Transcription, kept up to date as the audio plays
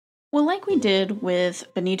Well, like we did with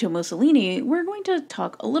Benito Mussolini, we're going to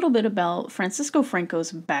talk a little bit about Francisco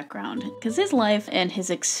Franco's background, because his life and his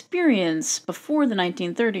experience before the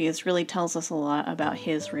 1930s really tells us a lot about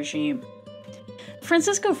his regime.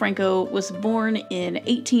 Francisco Franco was born in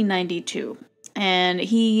 1892, and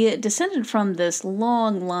he descended from this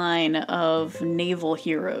long line of naval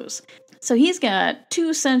heroes. So he's got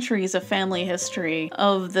 2 centuries of family history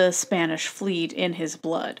of the Spanish fleet in his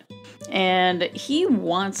blood. And he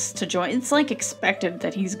wants to join. It's like expected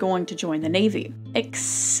that he's going to join the Navy.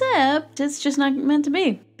 Except it's just not meant to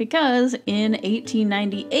be. Because in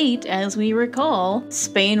 1898, as we recall,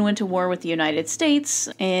 Spain went to war with the United States,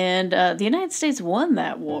 and the United States won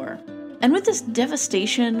that war. And with this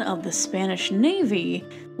devastation of the Spanish Navy,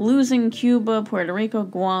 losing Cuba, Puerto Rico,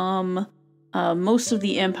 Guam, most of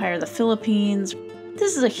the empire, the Philippines,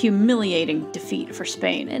 this is a humiliating defeat for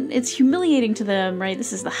Spain, and it's humiliating to them, right?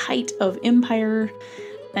 This is the height of empire,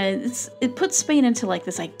 and it puts Spain into like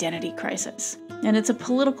this identity crisis, and it's a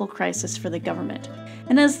political crisis for the government.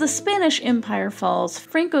 And as the Spanish Empire falls,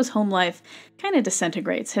 Franco's home life kind of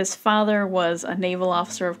disintegrates. His father was a naval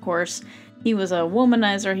officer, of course. He was a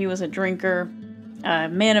womanizer, he was a drinker, a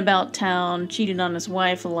man about town, cheated on his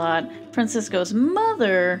wife a lot. Francisco's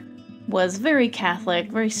mother was very Catholic,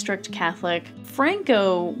 very strict Catholic.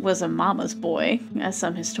 Franco was a mama's boy, as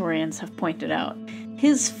some historians have pointed out.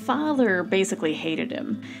 His father basically hated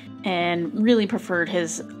him and really preferred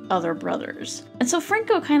his other brothers. And so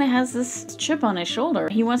Franco kind of has this chip on his shoulder.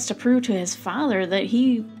 He wants to prove to his father that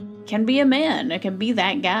he can be a man, can be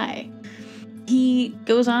that guy. He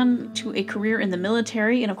goes on to a career in the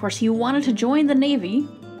military, and of course he wanted to join the Navy,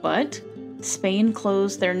 but Spain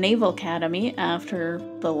closed their naval academy after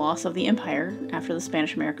the loss of the empire after the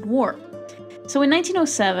Spanish-American War. So in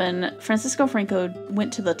 1907, Francisco Franco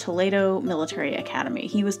went to the Toledo Military Academy.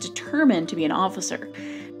 He was determined to be an officer.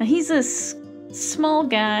 Now he's this small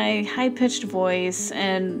guy, high-pitched voice,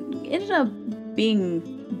 and ended up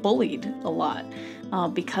being bullied a lot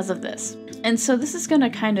because of this. And so this is going to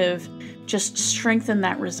kind of just strengthen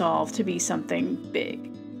that resolve to be something big.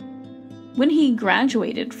 When he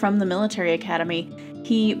graduated from the military academy,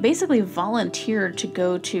 he basically volunteered to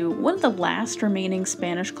go to one of the last remaining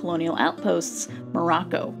Spanish colonial outposts,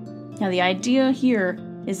 Morocco. Now, the idea here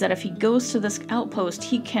is that if he goes to this outpost,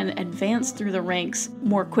 he can advance through the ranks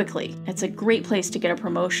more quickly. It's a great place to get a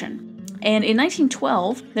promotion. And in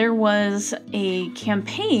 1912, there was a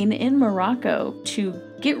campaign in Morocco to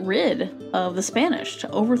get rid of the Spanish, to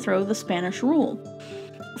overthrow the Spanish rule.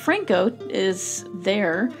 Franco is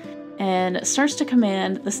there and starts to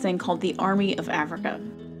command this thing called the Army of Africa.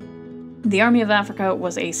 The Army of Africa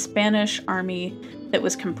was a Spanish army that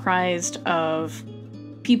was comprised of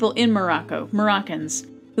people in Morocco, Moroccans,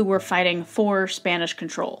 who were fighting for Spanish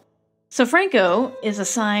control. So Franco is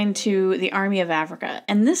assigned to the Army of Africa,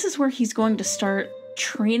 and this is where he's going to start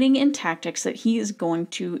training in tactics that he is going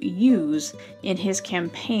to use in his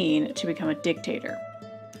campaign to become a dictator.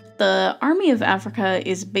 The Army of Africa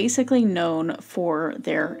is basically known for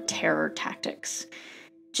their terror tactics.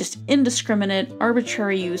 Just indiscriminate,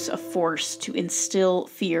 arbitrary use of force to instill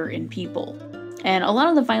fear in people. And a lot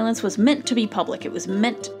of the violence was meant to be public, it was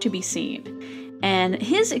meant to be seen. And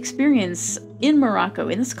his experience in Morocco,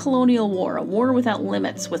 in this colonial war, a war without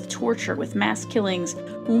limits, with torture, with mass killings,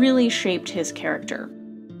 really shaped his character.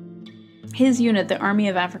 His unit, the Army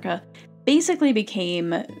of Africa, basically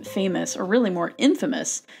became famous, or really more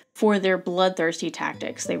infamous, for their bloodthirsty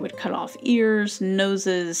tactics. They would cut off ears,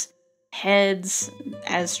 noses, heads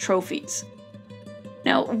as trophies.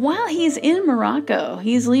 Now, while he's in Morocco,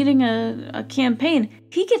 he's leading a campaign,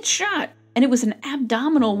 he gets shot, and it was an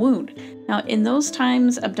abdominal wound. Now, in those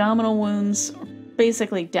times, abdominal wounds are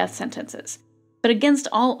basically death sentences. But against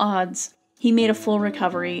all odds, he made a full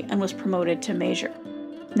recovery and was promoted to major.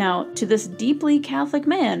 Now, to this deeply Catholic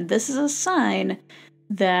man, this is a sign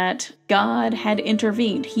that God had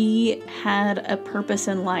intervened. He had a purpose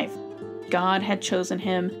in life. God had chosen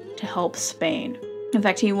him to help Spain. In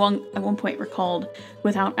fact, he at one point recalled,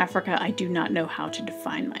 "Without Africa, I do not know how to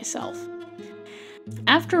define myself."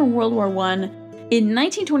 After World War I, in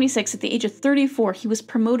 1926, at the age of 34, he was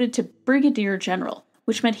promoted to Brigadier General,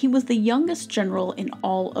 which meant he was the youngest general in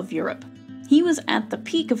all of Europe. He was at the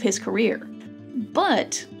peak of his career.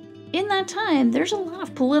 But in that time, there's a lot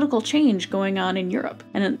of political change going on in Europe,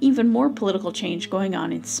 and an even more political change going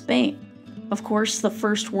on in Spain. Of course, the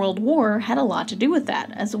First World War had a lot to do with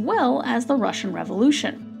that, as well as the Russian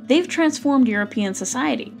Revolution. They've transformed European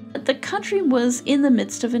society, but the country was in the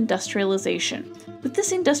midst of industrialization. With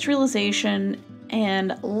this industrialization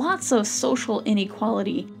and lots of social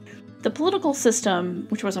inequality, The political system,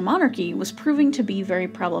 which was a monarchy, was proving to be very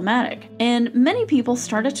problematic, and many people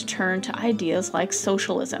started to turn to ideas like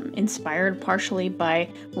socialism, inspired partially by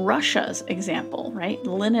Russia's example, right?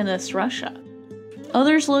 Leninist Russia.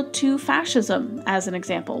 Others look to fascism as an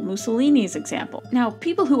example, Mussolini's example. Now,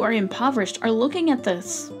 people who are impoverished are looking at the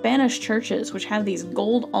Spanish churches, which have these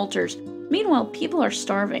gold altars. Meanwhile, people are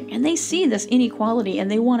starving, and they see this inequality and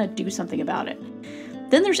they want to do something about it.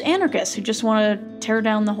 Then there's anarchists who just want to tear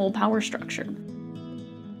down the whole power structure.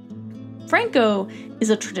 Franco is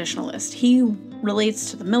a traditionalist. He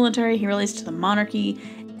relates to the military, he relates to the monarchy.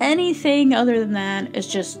 Anything other than that is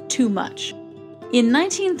just too much. In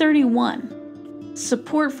 1931,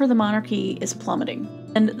 support for the monarchy is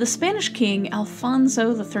plummeting, and the Spanish king,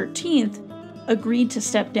 Alfonso XIII, agreed to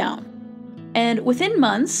step down. And within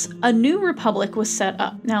months, a new republic was set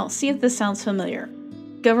up. Now, see if this sounds familiar.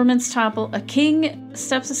 Governments topple, a king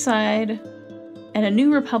steps aside, and a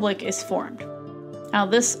new republic is formed. Now,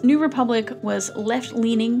 this new republic was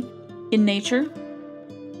left-leaning in nature.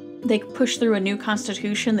 They pushed through a new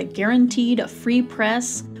constitution that guaranteed a free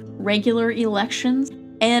press, regular elections,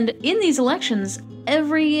 and in these elections,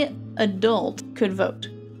 every adult could vote.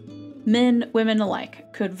 Men, women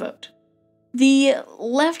alike could vote. The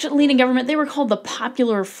left-leaning government, they were called the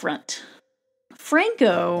Popular Front.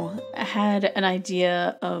 Franco had an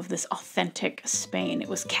idea of this authentic Spain. It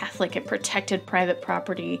was Catholic, it protected private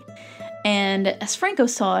property, and as Franco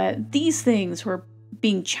saw it, these things were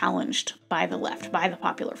being challenged by the left, by the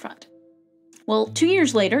Popular Front. Well, 2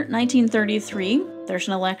 years later, 1933, there's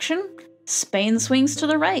an election. Spain swings to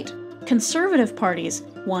the right. Conservative parties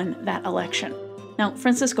won that election. Now,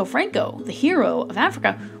 Francisco Franco, the hero of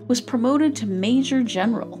Africa, was promoted to Major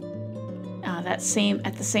General at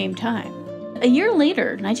the same time. A year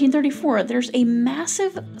later, 1934, there's a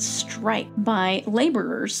massive strike by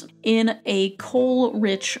laborers in a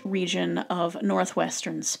coal-rich region of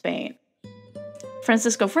northwestern Spain.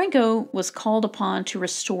 Francisco Franco was called upon to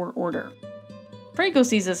restore order. Franco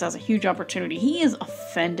sees this as a huge opportunity. He is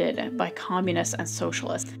offended by communists and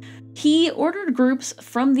socialists. He ordered groups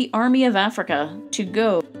from the Army of Africa to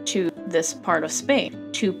go to this part of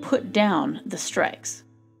Spain to put down the strikes.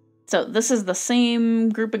 So this is the same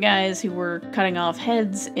group of guys who were cutting off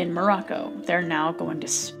heads in Morocco. They're now going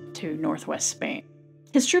to northwest Spain.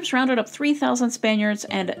 His troops rounded up 3,000 Spaniards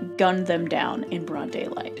and gunned them down in broad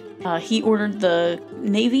daylight. He ordered the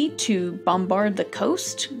Navy to bombard the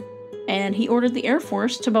coast, and he ordered the Air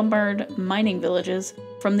Force to bombard mining villages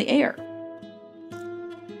from the air.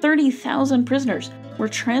 30,000 prisoners were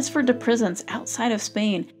transferred to prisons outside of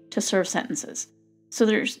Spain to serve sentences. So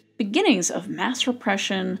there's beginnings of mass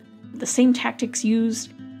repression, the same tactics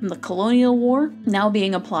used from the colonial war now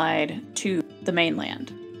being applied to the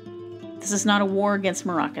mainland. This is not a war against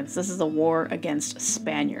Moroccans, this is a war against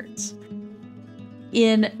Spaniards.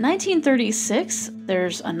 In 1936,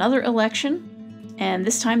 there's another election, and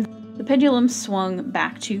this time the pendulum swung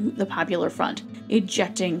back to the Popular Front,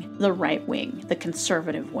 ejecting the right wing, the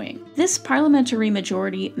conservative wing. This parliamentary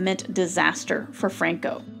majority meant disaster for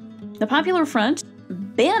Franco. The Popular Front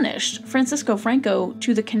banished Francisco Franco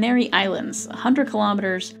to the Canary Islands, 100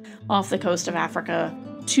 kilometers off the coast of Africa,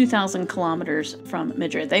 2,000 kilometers from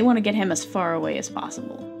Madrid. They want to get him as far away as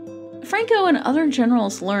possible. Franco and other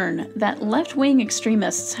generals learn that left-wing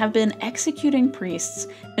extremists have been executing priests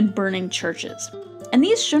and burning churches. And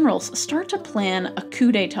these generals start to plan a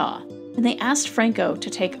coup d'etat, and they asked Franco to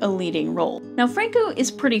take a leading role. Now, Franco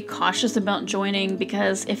is pretty cautious about joining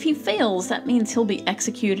because if he fails, that means he'll be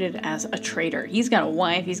executed as a traitor. He's got a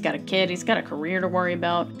wife, he's got a kid, he's got a career to worry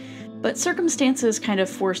about, but circumstances kind of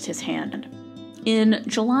forced his hand. In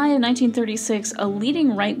July of 1936, a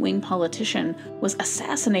leading right-wing politician was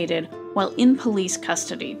assassinated while in police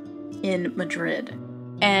custody in Madrid.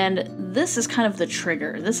 And this is kind of the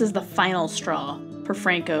trigger. This is the final straw for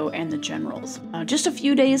Franco and the generals. Just a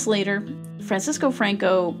few days later, Francisco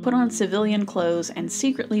Franco put on civilian clothes and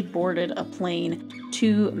secretly boarded a plane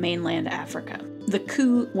to mainland Africa. The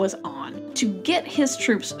coup was on. To get his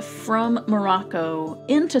troops from Morocco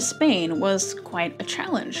into Spain was quite a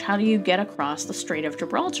challenge. How do you get across the Strait of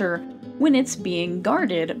Gibraltar when it's being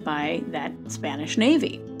guarded by that Spanish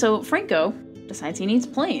Navy? So Franco decides he needs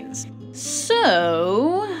planes.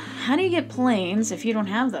 So, how do you get planes if you don't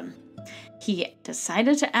have them? He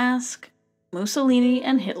decided to ask Mussolini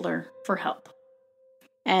and Hitler for help.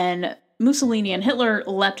 And Mussolini and Hitler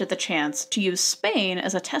leapt at the chance to use Spain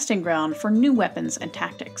as a testing ground for new weapons and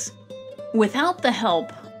tactics. Without the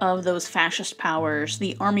help of those fascist powers,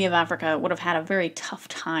 the Army of Africa would have had a very tough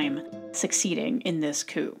time succeeding in this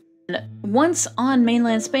coup. And once on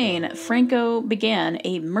mainland Spain, Franco began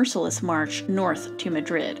a merciless march north to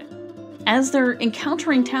Madrid. As they're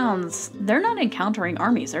encountering towns, they're not encountering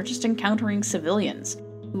armies, they're just encountering civilians,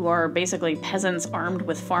 who are basically peasants armed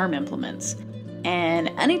with farm implements. And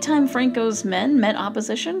anytime Franco's men met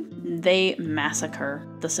opposition, they massacre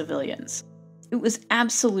the civilians. It was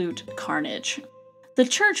absolute carnage. The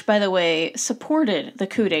church, by the way, supported the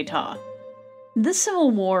coup d'etat. This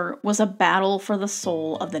civil war was a battle for the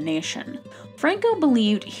soul of the nation. Franco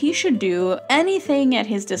believed he should do anything at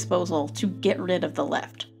his disposal to get rid of the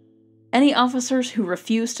left. Any officers who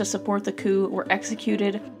refused to support the coup were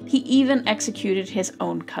executed. He even executed his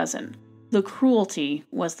own cousin. The cruelty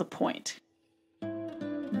was the point.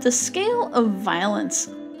 The scale of violence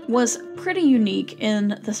was pretty unique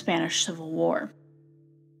in the Spanish Civil War.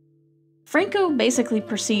 Franco basically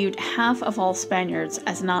perceived half of all Spaniards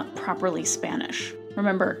as not properly Spanish.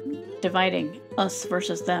 Remember, dividing us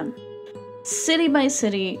versus them. City by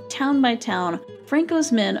city, town by town,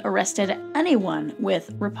 Franco's men arrested anyone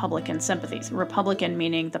with Republican sympathies. Republican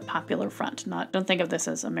meaning the Popular Front, don't think of this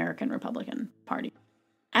as American Republican Party.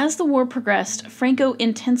 As the war progressed, Franco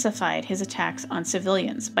intensified his attacks on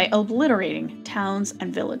civilians by obliterating towns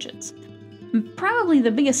and villages. Probably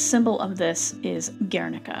the biggest symbol of this is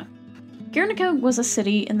Guernica. Guernica was a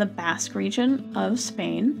city in the Basque region of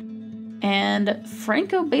Spain, and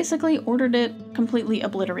Franco basically ordered it completely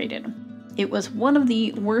obliterated. It was one of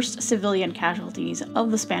the worst civilian casualties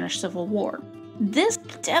of the Spanish Civil War. This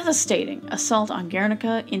devastating assault on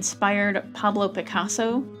Guernica inspired Pablo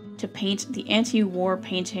Picasso to paint the anti-war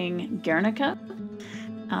painting Guernica.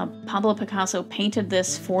 Pablo Picasso painted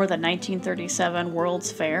this for the 1937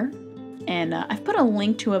 World's Fair, and I've put a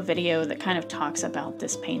link to a video that kind of talks about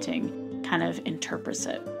this painting, kind of interprets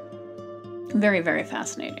it. Very, very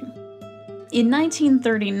fascinating. In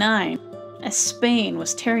 1939, as Spain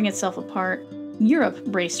was tearing itself apart, Europe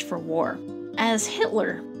braced for war. As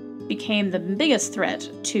Hitler became the biggest threat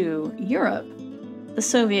to Europe, the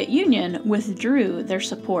Soviet Union withdrew their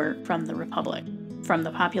support from the Republic, from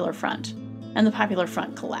the Popular Front, and the Popular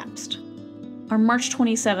Front collapsed. On March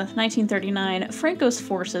 27, 1939, Franco's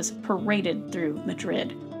forces paraded through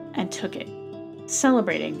Madrid and took it,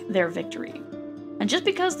 celebrating their victory. And just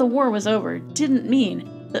because the war was over didn't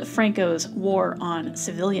mean that Franco's war on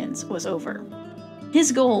civilians was over.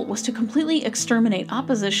 His goal was to completely exterminate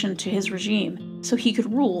opposition to his regime so he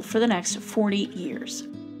could rule for the next 40 years.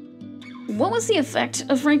 What was the effect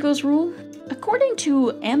of Franco's rule? According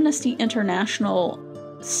to Amnesty International,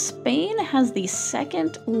 Spain has the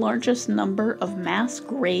second largest number of mass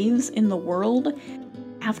graves in the world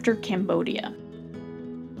after Cambodia.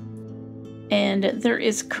 And there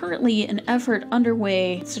is currently an effort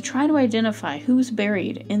underway to try to identify who's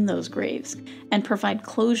buried in those graves and provide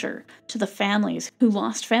closure to the families who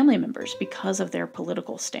lost family members because of their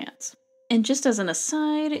political stance. And just as an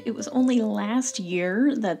aside, it was only last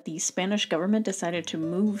year that the Spanish government decided to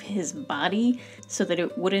move his body so that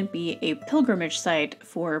it wouldn't be a pilgrimage site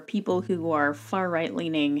for people who are far-right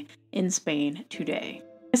leaning in Spain today.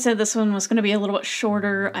 I said this one was going to be a little bit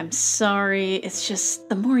shorter. I'm sorry. It's just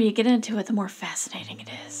the more you get into it, the more fascinating it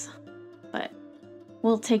is. But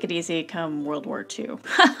we'll take it easy come World War II.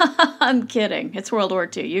 I'm kidding. It's World War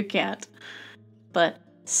II. You can't. But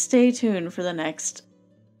stay tuned for the next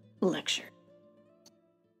lecture.